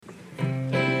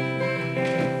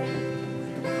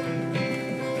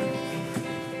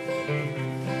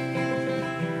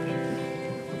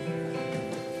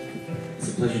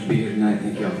pleasure to be here tonight.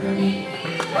 Thank you all for having me.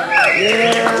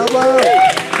 Yeah, hello.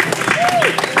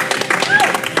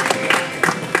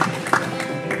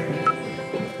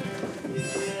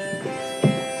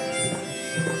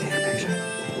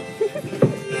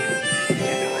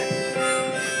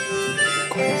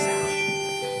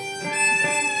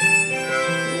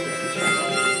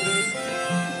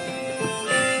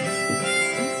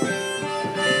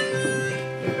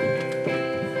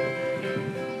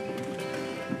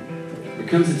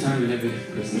 There comes a time in every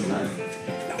person's life.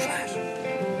 No flash.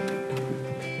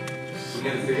 You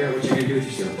gotta figure out what you're gonna do with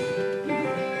yourself.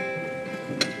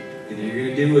 Either you're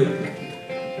gonna do what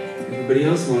everybody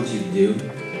else wants you to do,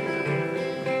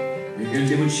 or you're gonna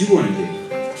do what you want to do.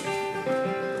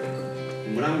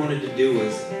 And what I wanted to do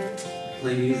was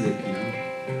play music, you know,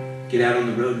 get out on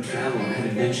the road and travel and have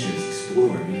adventures,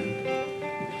 explore, you know.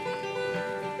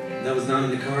 That was not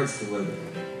in the cards for what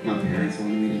my parents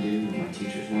wanted me to do, what my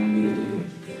teachers wanted me to do,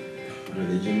 what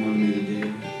religion wanted me to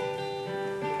do.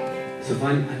 So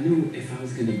I knew if I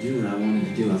was going to do what I wanted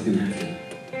to do, I was going to have to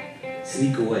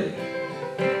sneak away.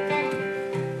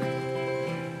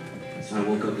 So I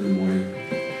woke up in the morning,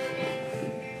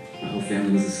 my whole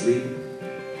family was asleep,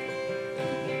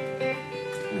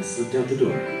 and I slipped out the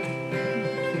door.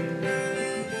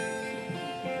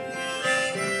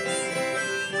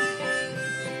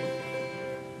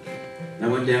 I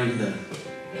went down to the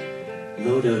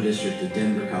Lodo district of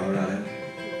Denver, Colorado.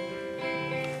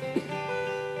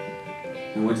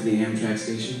 I went to the Amtrak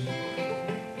station,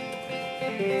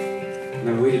 and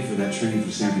I waited for that train for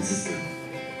San Francisco.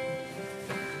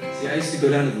 See, I used to go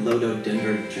down to the Lodo,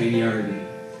 Denver train yard, and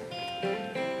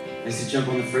I used to jump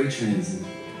on the freight trains and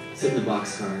sit in the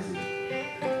boxcars and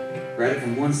ride it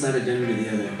from one side of Denver to the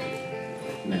other,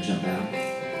 and I'd jump out.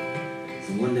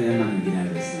 So one day I'm not going to get out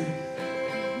of this thing.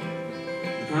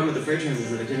 The problem with the freight trains is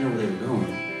that I didn't know where they were going.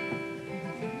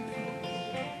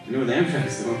 I knew where the Amtrak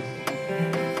was going.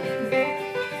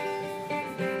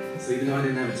 So even though I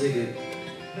didn't have a ticket, I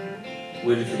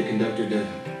waited for the conductor to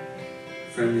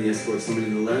friendly escort somebody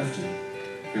to the left and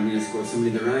friendly escort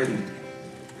somebody to the right, and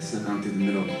I snuck on through the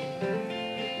middle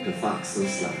like a fox so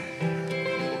sly.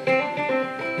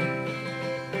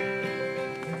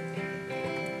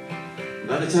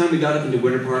 By the time we got up into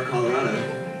Winter Park, Colorado,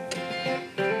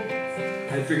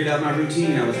 I figured out my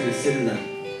routine. I was going to sit in the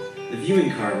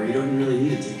viewing car where you don't really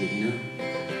need a ticket, you know?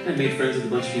 I made friends with a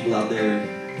bunch of people out there, and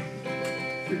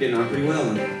we're getting on pretty well.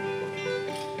 And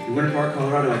in Winter Park,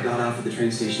 Colorado, I got off at the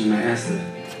train station and I asked the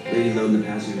lady loading the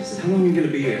passengers, I said, how long are you going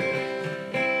to be here?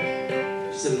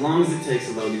 She said, as long as it takes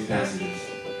to load these passengers.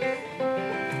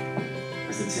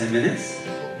 I said, 10 minutes? She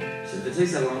said, if it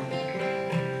takes that long.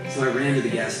 So I ran to the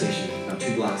gas station about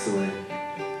 2 blocks away. I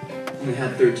only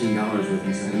had $13 with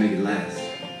me, so I had to make it last.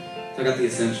 So I got the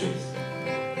essentials.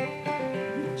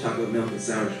 Chocolate milk and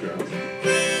sauerkraut.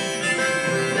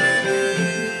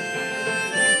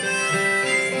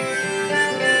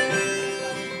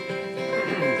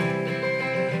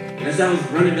 And as I was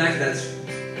running back to that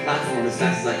platform as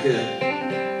fast as I could,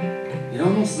 it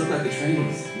almost looked like the train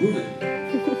was moving. So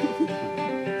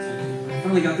I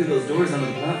finally got through those doors onto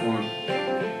the platform.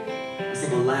 I saw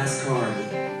the last car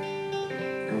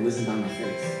go whizzing by my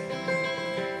face.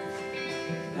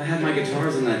 I had my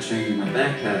guitars on that train in my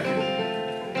backpack.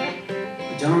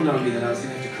 It dawned on me that I was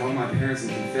going to have to call my parents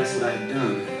and confess what I had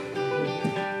done.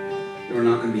 They were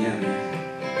not going to be happy.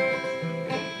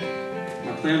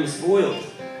 My plan was foiled.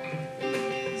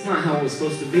 It's not how it was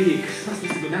supposed to be. It's not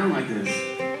supposed to go down like this. I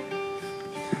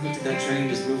looked at that train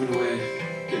just moving away,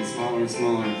 getting smaller and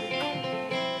smaller. I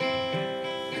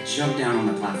jumped down on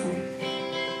the platform.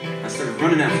 I started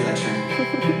running after that train.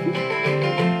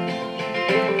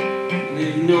 I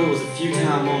didn't even know it was a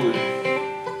futile moment.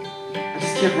 I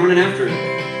just kept running after it. I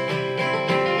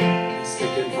just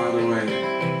kept getting farther away. I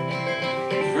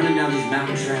was running down these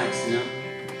mountain tracks, you know?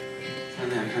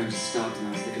 Finally, I kind of just stopped and I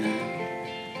was looking at it.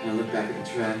 And I looked back at the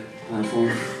track platform.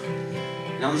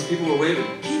 And all these people were waving,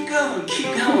 keep going, keep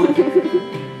going.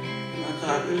 And I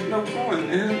thought, there's no point,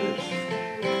 man.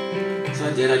 So I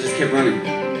did, I just kept running.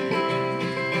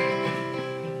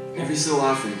 Every so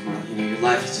often, you know, your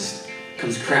life just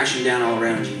comes crashing down all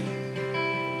around you.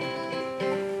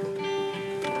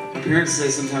 My parents say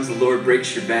sometimes the Lord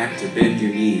breaks your back to bend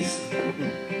your knees.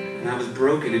 And I was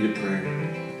broken into prayer.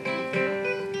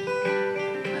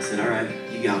 I said, all right,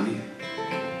 you got me.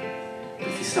 But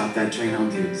if you stop that train, I'll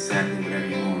do exactly whatever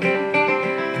you want.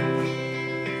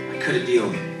 I cut a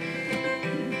deal.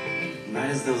 Right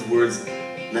as those words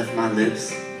left my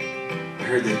lips, I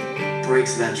heard the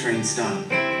brakes of that train stop.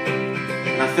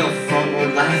 And I fell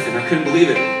forward laughing. I couldn't believe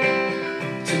it.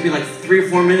 It took took me like 3 or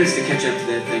 4 minutes to catch up to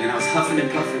that thing, and I was huffing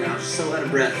and puffing, and I was just so out of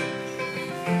breath.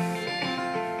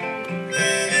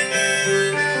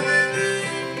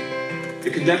 The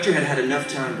conductor had had enough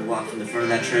time to walk from the front of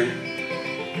that train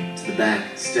to the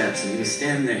back steps, and he was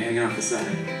standing there hanging off the side.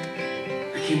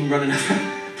 I came running up.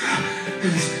 I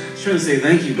was trying to say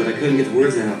thank you, but I couldn't get the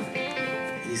words out.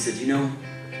 And he said, you know,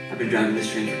 I've been driving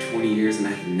this train for 20 years, and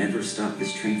I've never stopped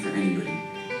this train for anybody.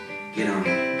 Get on.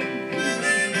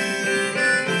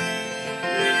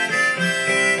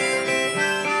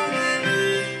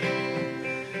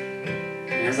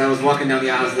 As I was walking down the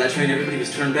aisles of that train, everybody was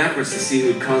turned backwards to see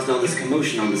who had caused all this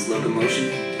commotion on this locomotion.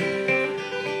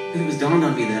 And it was dawned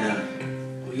on me that,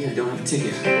 oh yeah, I don't have a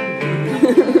ticket.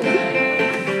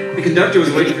 The conductor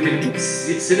was waiting for me to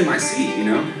sit in my seat, you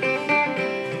know?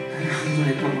 And I was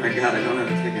like, oh my God, I don't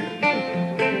have a ticket.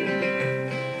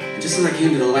 And just as I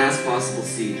came to the last possible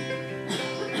seat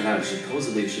that I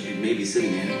supposedly should be maybe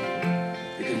sitting in,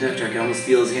 the conductor, I could almost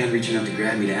feel his hand reaching out to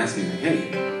grab me to ask me, like,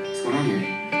 hey, what's going on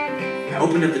here? I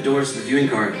opened up the doors to the viewing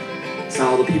car,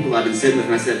 saw all the people I've been sitting with,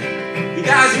 and I said, "You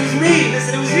guys, it was me." They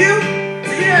said, "It was you?" I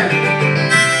said, "Yeah."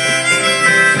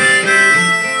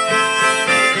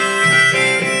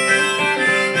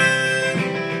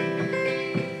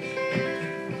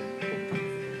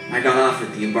 I got off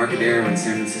at the Embarcadero in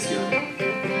San Francisco,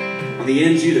 on the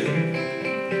end Judah,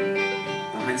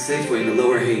 behind Safeway in the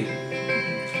Lower Haight.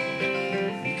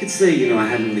 You could say, you know, I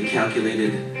hadn't really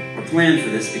calculated or planned for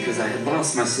this because I had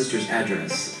lost my sister's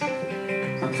address.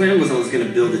 My plan was I was going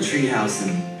to build a tree house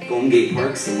in Golden Gate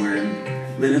Park somewhere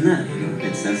and live in that, you know, it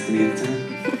made sense to me at the time.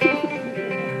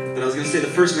 But I was going to stay the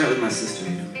first night with my sister,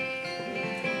 you know.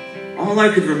 All I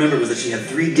could remember was that she had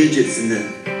 3 digits in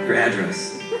her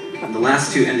address, and the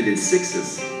last 2 ended in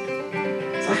 6s.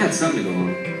 So I had something to go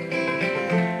on.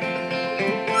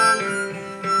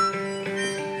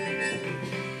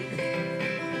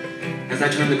 As I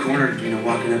turned the corner, you know,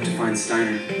 walking up to find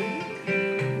Steiner,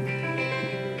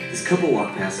 this couple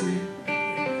walked past me.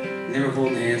 And they were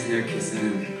holding hands and they were kissing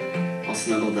and all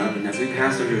snuggled up. And as we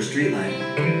passed under a streetlight,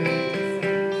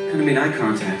 kind of made eye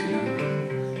contact, you know.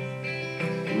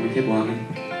 And we kept walking.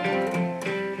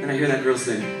 And I hear that girl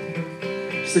say,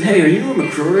 she said, "Hey, are you a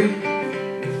McCrory?"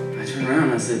 I turned around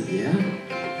and I said, "Yeah."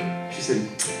 She said,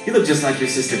 "You look just like your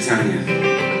sister Tanya."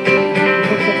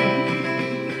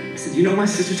 I said, "You know my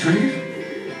sister Tanya?"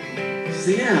 She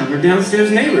said, "Yeah, I'm her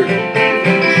downstairs neighbor."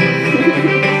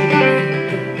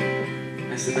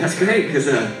 I said, "That's great, because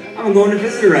I'm going to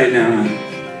visit her right now."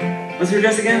 What's her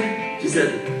address again? She said,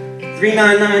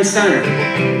 399 Steiner.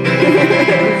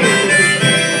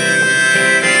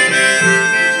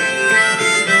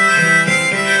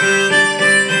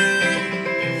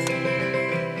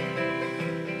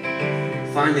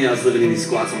 Finally, I was living in these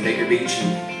squats on Baker Beach,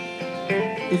 and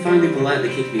they finally politely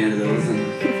kicked me out of those, and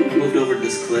I moved over to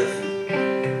this cliff,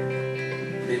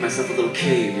 and made myself a little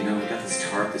cave, you know. I got this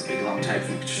tarp, this big long type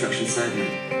from the construction site, and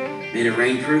made it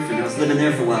rainproof, and I was living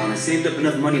there for a while, and I saved up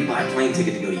enough money to buy a plane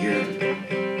ticket to go to Europe.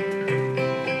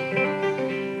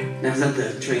 And I was at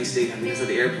the train station, I was at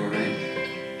the airport, right?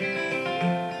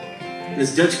 And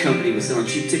this Dutch company was selling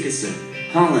cheap tickets to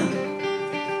Holland.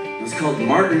 It was called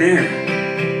Martin Air.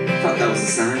 I thought that was a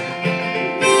sign.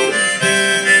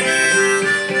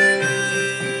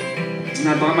 And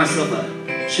I bought myself a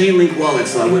chain link wallet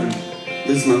so I wouldn't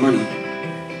lose my money.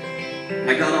 And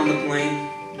I got on the plane.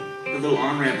 The little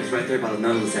on-ramp was right there by the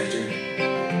metal detector.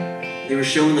 They were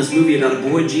showing this movie about a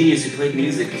boy genius who played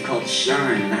music. It was called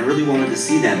Shine, and I really wanted to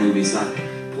see that movie, so I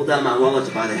pulled out my wallet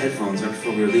to buy the headphones right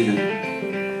before we were leaving.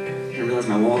 And I realized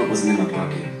my wallet wasn't in my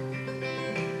pocket.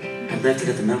 I left it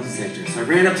at the metal detector. So I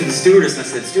ran up to the stewardess and I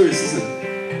said, "Stewardess, listen,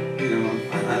 you know,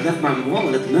 I left my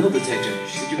wallet at the metal detector."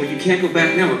 She said, "Well, you can't go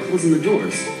back now, we're closing the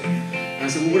doors." And I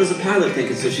said, "Well, what does the pilot think?"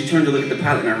 And so she turned to look at the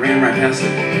pilot and I ran right past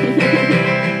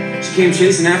her. She came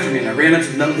chasing after me and I ran up to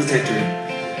the metal detector.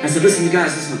 I said, "Listen, you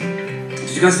guys, listen,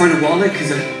 did you guys find a wallet?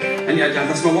 Because I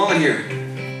left my wallet here."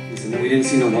 I said, "No, we didn't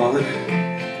see no wallet."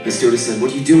 The stewardess said,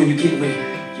 "What are you doing? You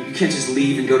can't just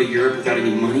leave and go to Europe without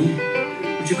any money.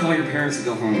 Why don't you call your parents and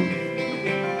go home?"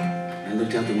 I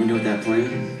looked out the window at that plane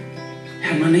and it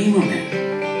had my name on it.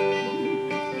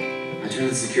 I turned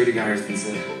to the security guards and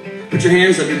said, "Put your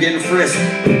hands up, you're getting frisked."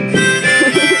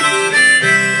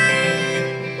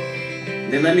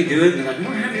 And they let me do it, and they're like, "We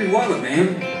don't have your wallet,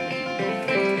 man."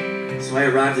 So I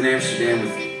arrived in Amsterdam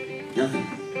with nothing.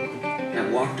 And I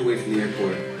walked away from the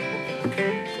airport.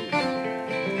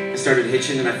 I started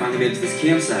hitching, and I finally made it to this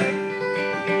campsite.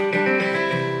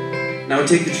 And I would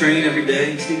take the train every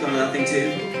day, sneak on that thing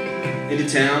too, into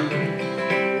town.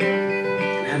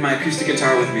 And I had my acoustic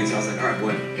guitar with me, so I was like, "All right,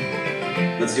 boy,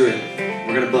 let's do it.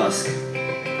 we're gonna busk. And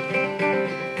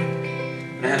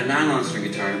I had a nylon string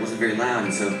guitar and it wasn't very loud,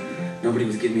 and so nobody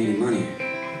was giving me any money.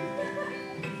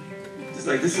 It's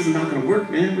like, this is not gonna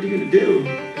work, man. What are you gonna do?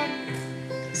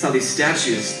 I saw these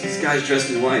statues, these guys dressed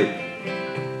in white.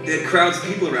 They had crowds of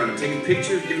people around them taking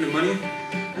pictures, giving them money.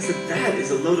 I said, that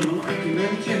is a load of malarkey,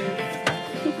 man. You can't.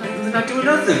 They're not doing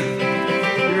nothing.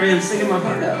 Here I am singing my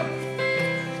heart out.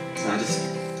 So I just,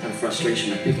 out of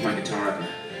frustration, I picked my guitar up and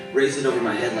raised it over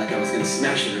my head like I was gonna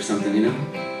smash it or something, you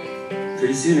know?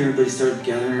 Pretty soon everybody started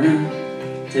gathering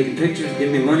around, taking pictures,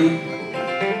 giving me money.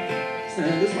 I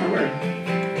said, this is my work.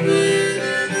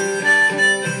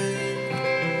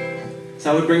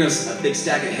 So I would bring a big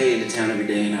stack of hay into town every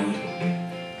day, and I would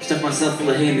stuff myself full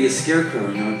of hay and be a scarecrow,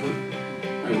 and I would put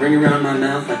a ring around my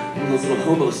mouth like one of those little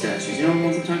hobo statues. You know the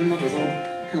ones I'm talking about? Those old,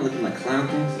 kind of looking like clown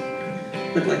things?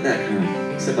 Look like that kind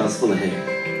of, except I was full of hay.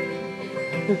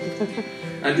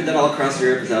 I did that all across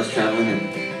Europe as I was traveling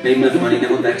and made enough money, and I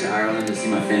went back to Ireland to see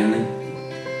my family.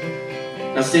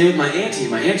 I was staying with my auntie.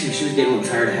 My auntie, she was getting a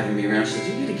little tired of having me around. She said,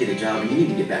 you need to get a job and you need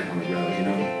to get back on the road, you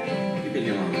know? You've been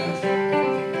here long enough.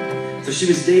 So she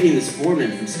was dating this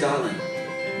foreman from Scotland.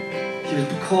 He was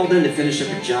called in to finish up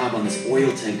a job on this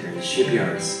oil tanker in the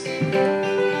shipyards. And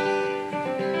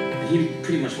he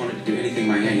pretty much wanted to do anything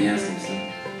my auntie asked him, so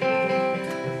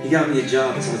he got me a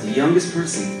job. So I was the youngest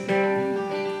person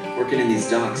working in these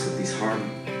docks with these hard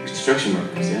construction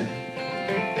workers, yeah?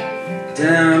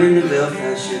 Down in the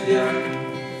Belfast shipyard.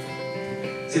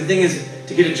 See, the thing is,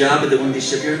 to get a job at one of these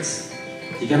shipyards,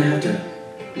 you're gonna have to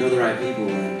know the right people,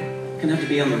 and you're gonna have to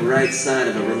be on the right side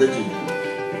of a religion.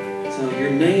 So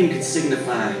your name could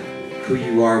signify who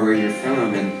you are, where you're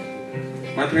from, and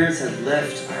my parents had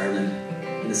left Ireland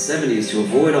in the 70s to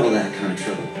avoid all that kind of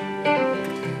trouble.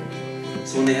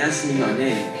 So when they asked me my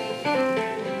name,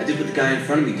 I did what the guy in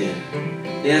front of me did.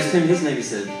 They asked him his name, he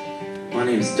said, my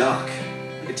name is Doc.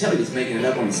 I could tell he was making it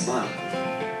up on the spot.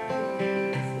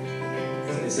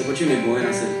 So they said, what's your name, boy? And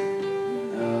I said,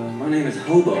 my name is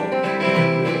Hobo.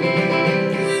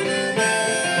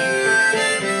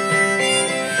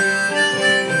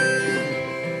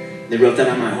 They wrote that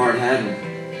on my hard hat,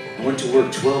 and I went to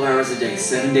work 12 hours a day,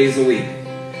 7 days a week,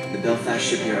 in the Belfast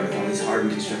shipyard with all these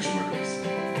hardened construction workers.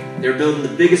 They were building the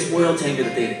biggest oil tanker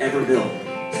that they had ever built.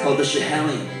 It's called the Shipyard.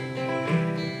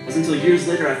 It wasn't until years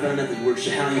later I found out that the word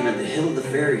Shipyard meant the hill of the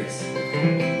fairies.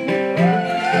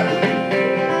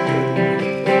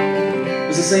 It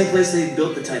was the same place they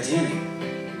built the Titanic.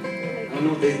 I don't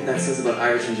know what that says about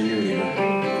Irish ingenuity,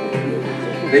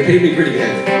 but they paid me pretty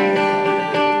good.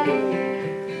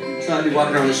 So I'd be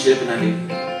walking around the ship and I'd be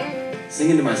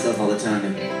singing to myself all the time.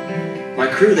 And my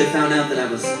crew, they found out that I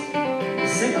was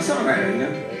a songwriter, you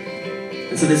know?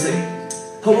 And so they say,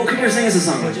 Hobo, come here, sing us a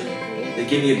song, would you? They'd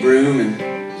give me a broom and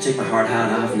take my hard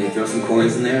hat off, and they'd throw some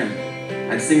coins in there,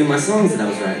 and I'd sing them my songs that I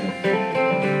was writing.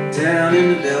 Down in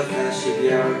the Belfast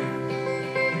shipyard.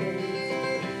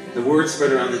 The word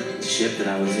spread around the ship that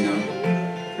I was, you know,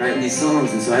 writing these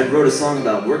songs, and so I wrote a song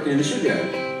about working in the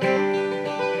shipyard.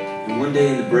 And one day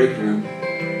in the break room,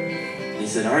 he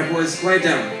said, all right, boys, quiet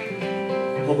down.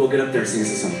 Hobo, get up there and sing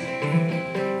us a song.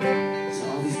 So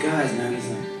all these guys, man, it's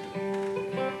like,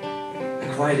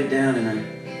 I quieted down, and I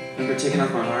remember taking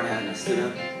off my hard hat, and I stood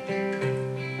up.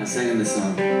 I sang him this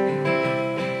song.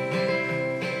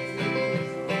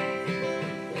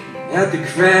 At the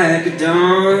crack of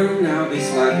dawn, I'll be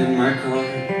swiping my car,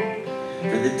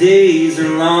 for the days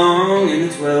are long and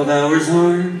the 12 hours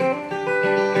hard.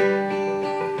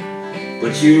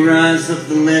 But you rise up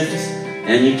the lift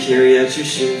and you carry out your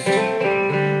shift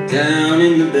down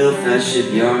in the Belfast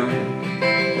shipyard.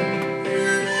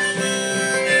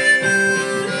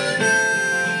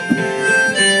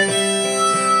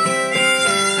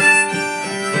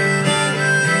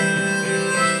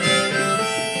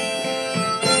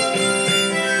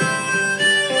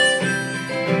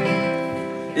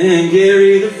 And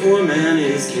Gary the foreman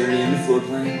is carrying the floor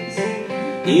plans.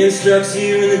 He instructs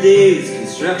you in the day's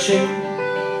construction,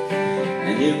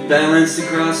 and you balance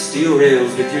across steel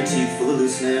rails with your teeth full of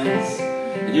loose nails,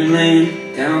 and you're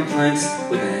laying down planks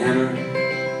with a hammer.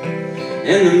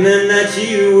 And the men that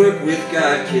you work with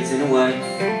got kids and a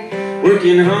wife,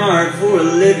 working hard for a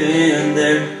living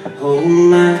their whole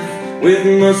life, with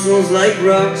muscles like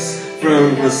rocks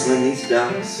from hustling these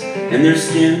docks, and their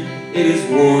skin, it is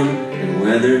warm and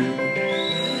weathered.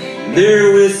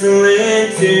 They're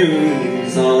whistling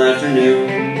tunes all afternoon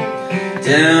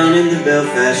down in the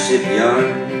Belfast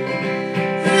shipyard.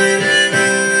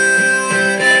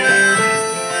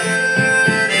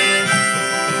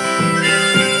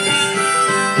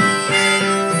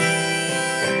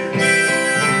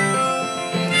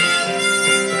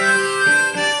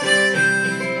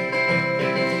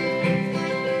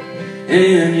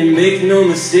 And you make no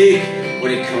mistake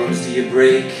when it comes to your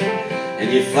break, and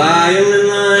you file in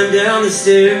line down the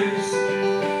stairs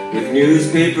with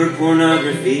newspaper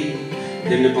pornography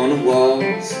pinned up on the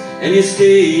walls, and you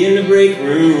stay in the break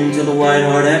room till the white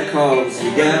hard hat calls.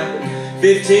 You got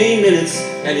 15 minutes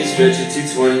and you stretch it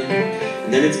to 20,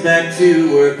 and then it's back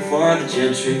to work for the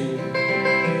gentry.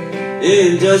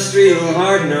 Industrial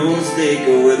hard-nosed, they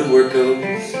go where the work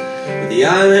goes, but the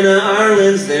island of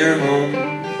Ireland's their home.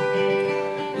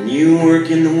 And you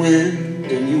work in the wind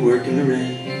and you work in the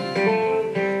rain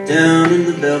down in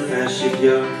the Belfast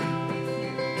shipyard.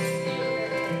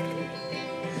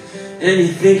 And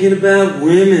you're thinking about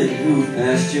women who've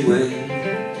passed your way,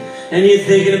 and you're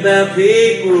thinking about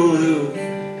people who've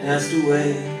passed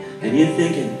away, and you're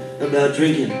thinking about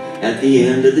drinking at the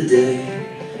end of the day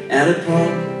at a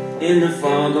pub in the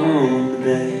fog on the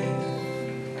bay.